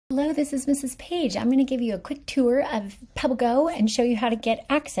Hello, this is Mrs. Page. I'm going to give you a quick tour of PebbleGO and show you how to get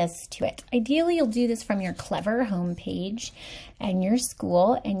access to it. Ideally, you'll do this from your Clever homepage and your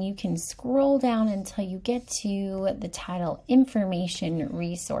school, and you can scroll down until you get to the title Information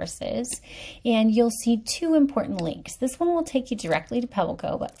Resources, and you'll see two important links. This one will take you directly to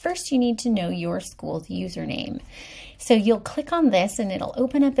PebbleGO, but first you need to know your school's username. So you'll click on this and it'll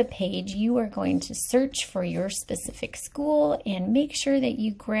open up a page. You are going to search for your specific school and make sure that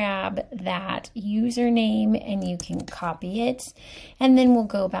you grab that username and you can copy it. And then we'll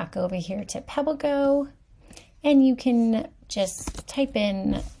go back over here to PebbleGO and you can just type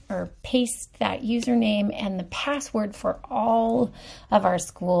in or paste that username, and the password for all of our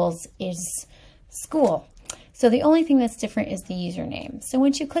schools is school. So the only thing that's different is the username. So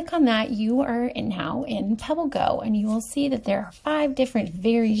once you click on that, you are now in PebbleGO, and you will see that there are 5 different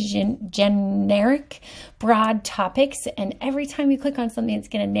very generic, broad topics, and every time you click on something, it's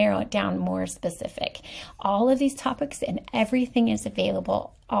going to narrow it down more specific. All of these topics and everything is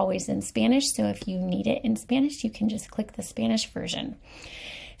available always in Spanish, so if you need it in Spanish, you can just click the Spanish version.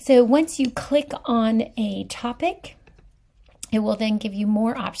 So once you click on a topic, it will then give you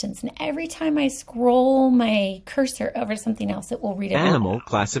more options. And every time I scroll my cursor over something else, it will read it. Animal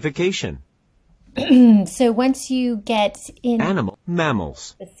classification. So once you get in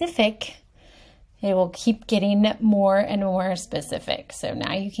mammals specific, it will keep getting more and more specific. So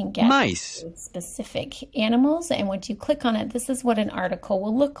now you can get mice, specific animals. And once you click on it, this is what an article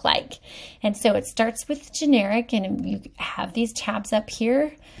will look like. And so it starts with generic, and you have these tabs up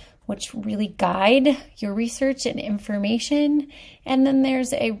here, which really guide your research and information. And then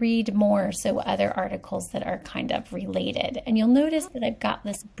there's a read more, so other articles that are kind of related. And you'll notice that I've got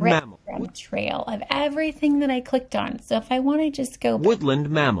this breadcrumb trail of everything that I clicked on. So if I want to just go woodland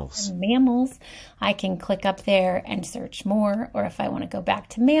mammals, I can click up there and search more. Or if I want to go back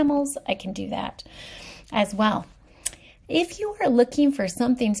to mammals, I can do that as well. If you are looking for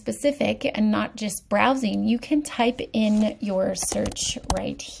something specific and not just browsing, you can type in your search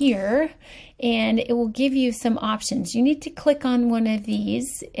right here and it will give you some options. You need to click on one of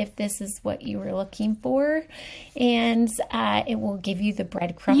these if this is what you were looking for, and it will give you the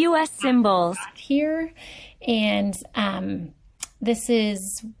breadcrumb U.S. symbols here. And this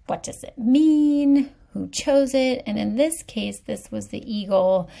is, what does it mean? Who chose it? And in this case, this was the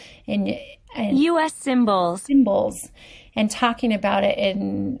eagle and U.S. symbols. And talking about it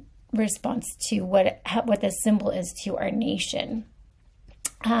in response to what the symbol is to our nation.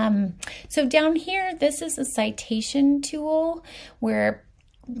 So down here, this is a citation tool where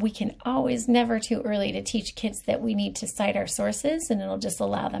we can always, never too early to teach kids that we need to cite our sources, and it'll just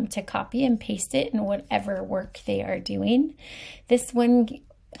allow them to copy and paste it in whatever work they are doing. This one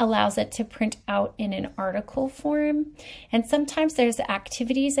allows it to print out in an article form, and sometimes there's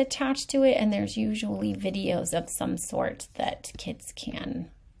activities attached to it, and there's usually videos of some sort that kids can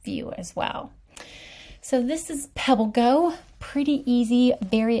view as well. So this is PebbleGO, pretty easy,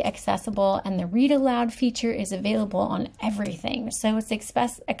 very accessible, and the read aloud feature is available on everything. So it's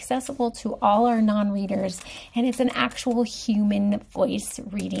accessible to all our non-readers, and it's an actual human voice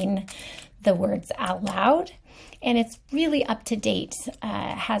reading the words out loud. And it's really up to date,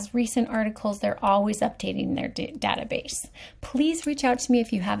 has recent articles. They're always updating their database. Please reach out to me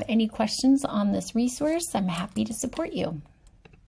if you have any questions on this resource. I'm happy to support you.